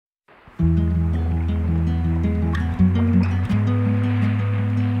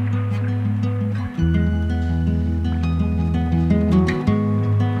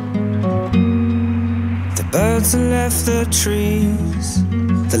birds have left the trees.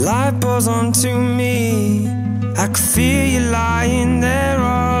 The light pours onto me. I could feel you lying there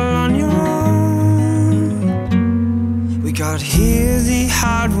all on your own. We got here the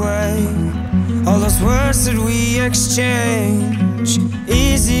hard way. All those words that we exchange.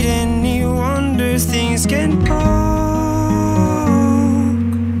 Is it any wonder things can go?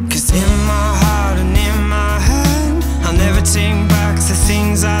 Cause in my heart and in my hand, I'll never take back the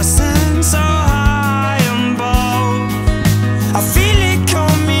things I said. So high and bold, I feel it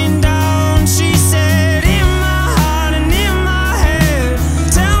coming down. She said, in my heart and in my head,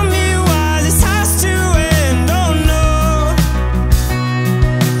 tell me why this has to end. Oh no,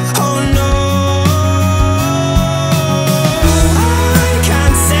 oh no, I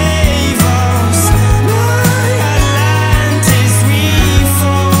can't save us. My Atlantis, we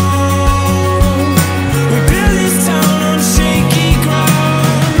fall. We build this town on shaky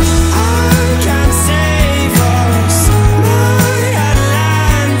ground. I can't save us. My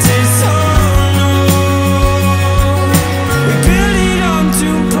Atlantis, oh no. We build it up to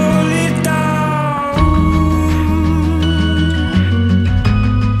pull it down.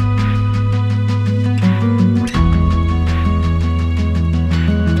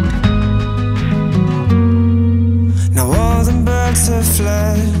 Now all the birds have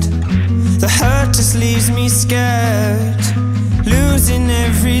fled. The hurt just leaves me scared, losing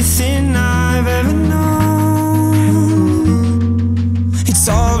everything I've ever known. It's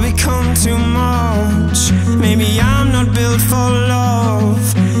all become too much. Maybe I'm not built for love.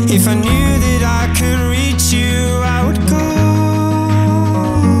 If I knew that I could reach you, I would go.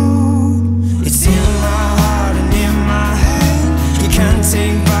 It's in my heart and in my head. You can't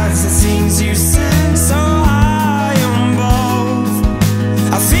take back the things you said. So high on both,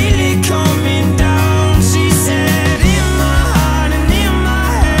 I feel it coming down. She said, in my heart and in my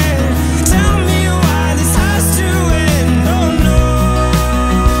head, tell me why this has to end. Oh no,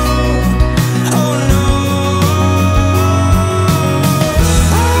 oh no,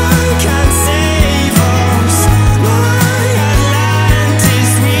 I can't save us. My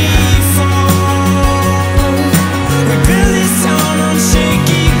Atlantis, we fall. We build this town on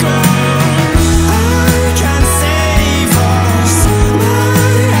shaky ground. I can't save us. My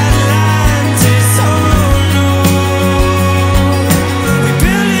Atlantis, oh no. We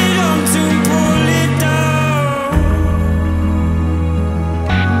build it up to pull it down.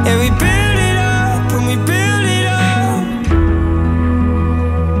 Yeah, we build it up and we build it up.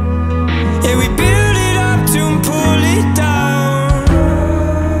 Yeah, we build it up to pull it down.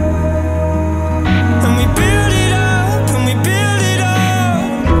 And we build it up and we build it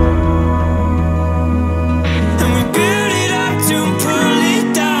up. And we build it up to pull it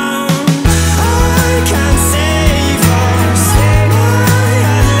down. I can't save us. My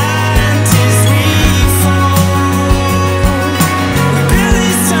Atlantis, we fall. We build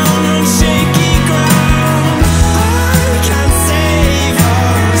this town on shaky ground. I can't save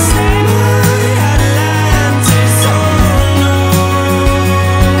us. My Atlantis, oh no.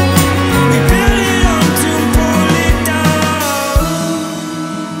 We build it up to pull it down.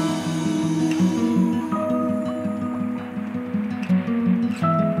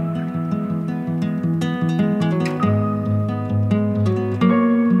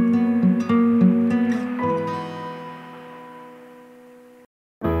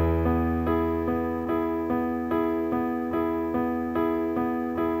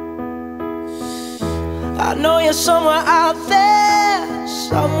 I know you're somewhere out there,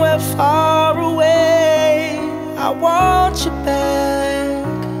 somewhere far away. I want you back,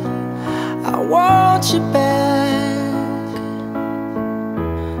 I want you back.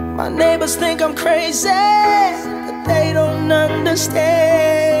 My neighbors think I'm crazy, but they don't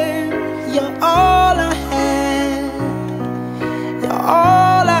understand. You're all I had, you're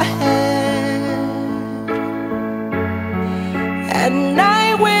all I had. At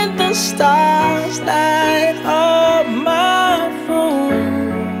night when the stars light up my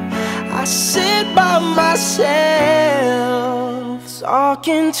room, I sit by myself,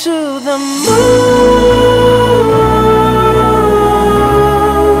 talking to the moon,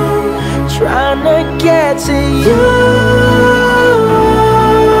 trying to get to you.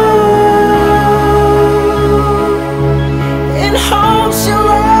 In hopes you're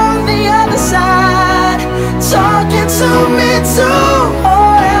on the other side, talking to me too.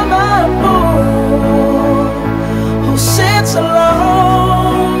 Or am I a fool who sits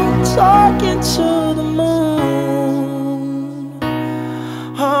alone, talking to the moon?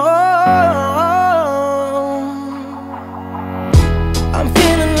 Oh, I'm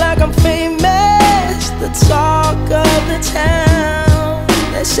feeling like I'm famous, the talk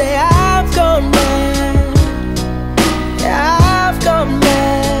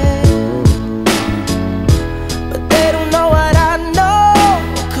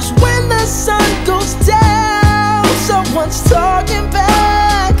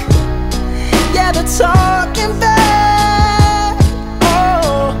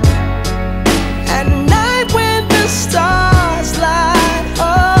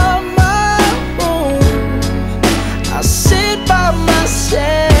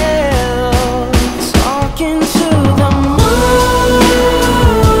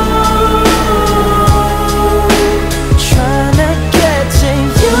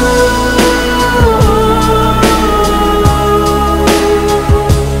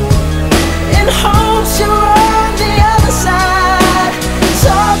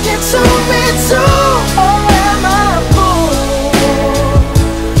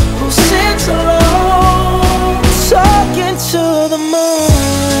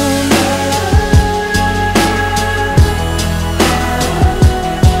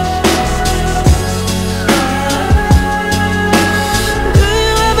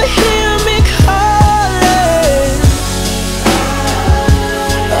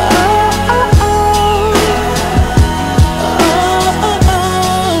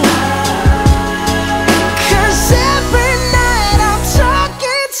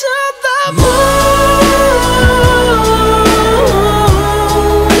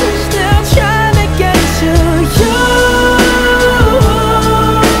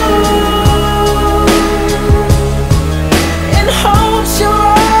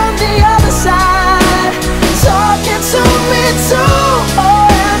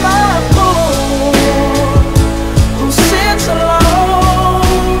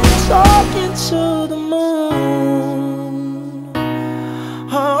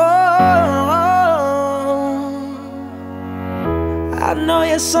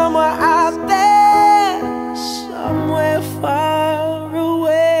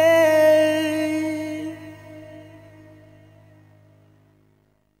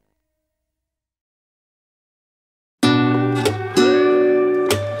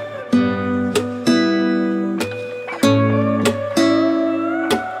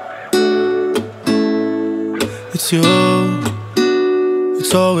It's you,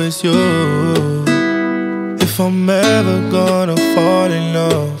 it's always you. If I'm ever gonna fall in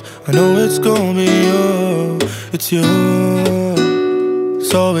love, I know it's gonna be you. It's you,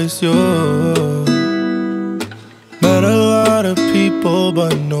 it's always you. Met a lot of people,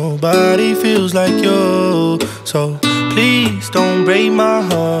 but nobody feels like you. So please don't break my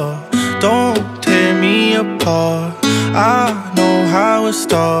heart, don't tear me apart. I know how it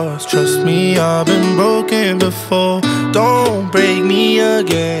starts, trust me, I've been broken before. Don't break me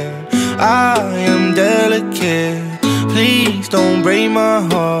again, I am delicate. Please don't break my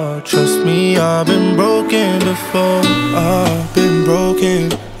heart, trust me, I've been broken before. I've been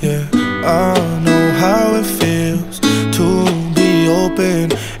broken, yeah. I know how it feels to be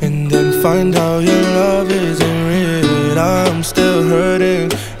open and then find out your love isn't real. I'm still hurting,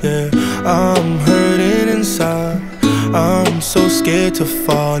 yeah, I'm hurting inside. I'm so scared to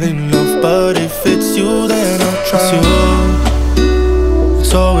fall in love, but if it's you, then I'll try. It's you,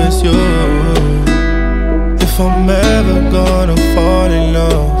 it's always you. If I'm ever gonna fall in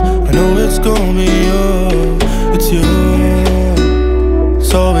love, I know it's gonna be you. It's you,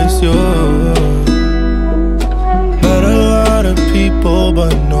 it's always you. Met a lot of people,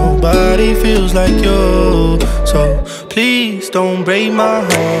 but nobody feels like you. So please don't break my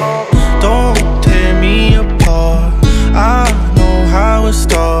heart, don't tear me apart. I know how it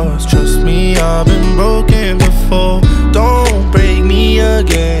starts, trust me, I've been broken before. Don't break me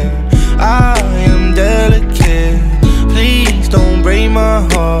again, I am delicate. Please don't break my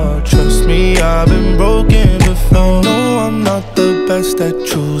heart, trust me, I've been broken before. No, I'm not the best at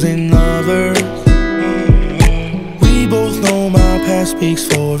choosing lovers. We both know my past speaks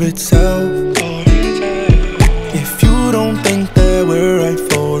for itself. If you don't think that we're right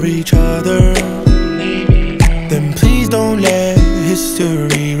for each other, then please don't let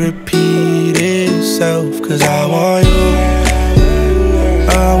history repeat itself. Cause I want you,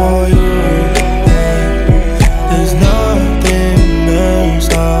 I want you. There's nothing else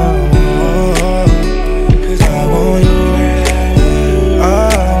I want. Cause I want you, I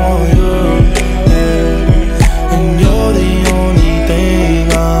want you. And you're the only thing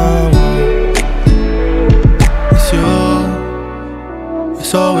I want. It's you,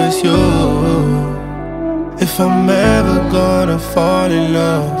 it's always you. If I'm ever gonna fall in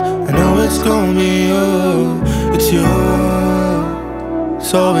love, I know it's gonna be you. It's you,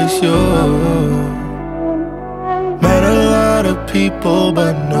 it's always you. Met a lot of people,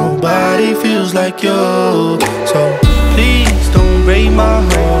 but nobody feels like you. So please don't break my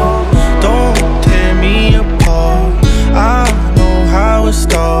heart, don't tear me apart. I know how it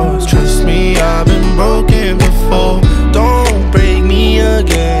starts, trust me, I've been broken before. Don't break me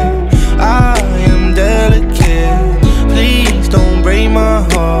again, I am delicate. Please don't break my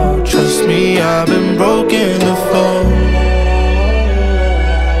heart, trust me, I've been broken before.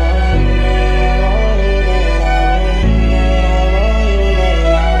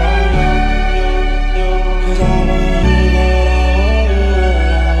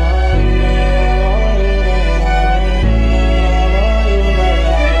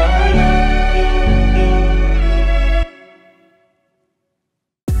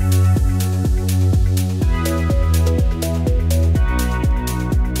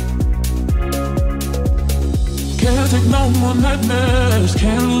 Nightmares,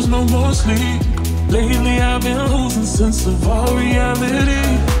 can't lose no more sleep. Lately I've been losing sense of all reality.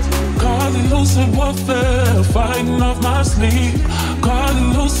 Call it lucid warfare, fighting off my sleep. Call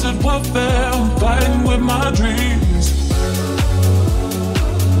it lucid warfare, I'm fighting with my dreams.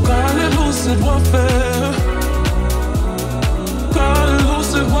 Call it lucid warfare, call it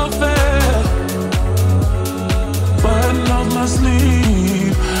lucid warfare, fighting off my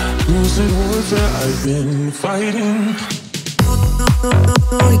sleep. Lucid warfare, I've been fighting.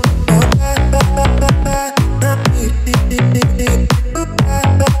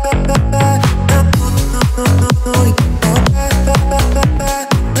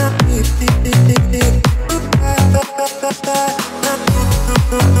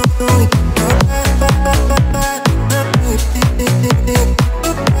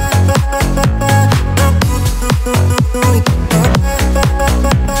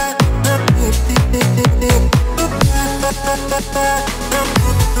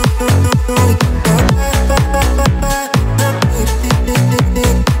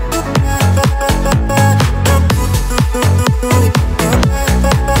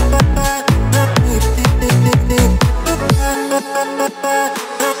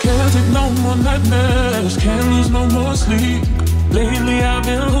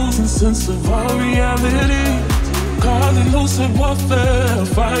 lucid warfare,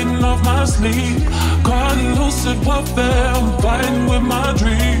 fighting off my sleep. Call it lucid warfare, I'm fighting with my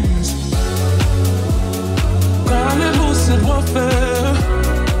dreams. Call it lucid warfare.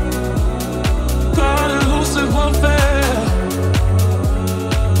 Call it lucid warfare,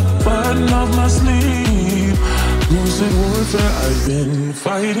 fighting off my sleep. Lucid warfare, I've been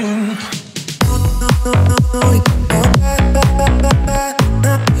fighting.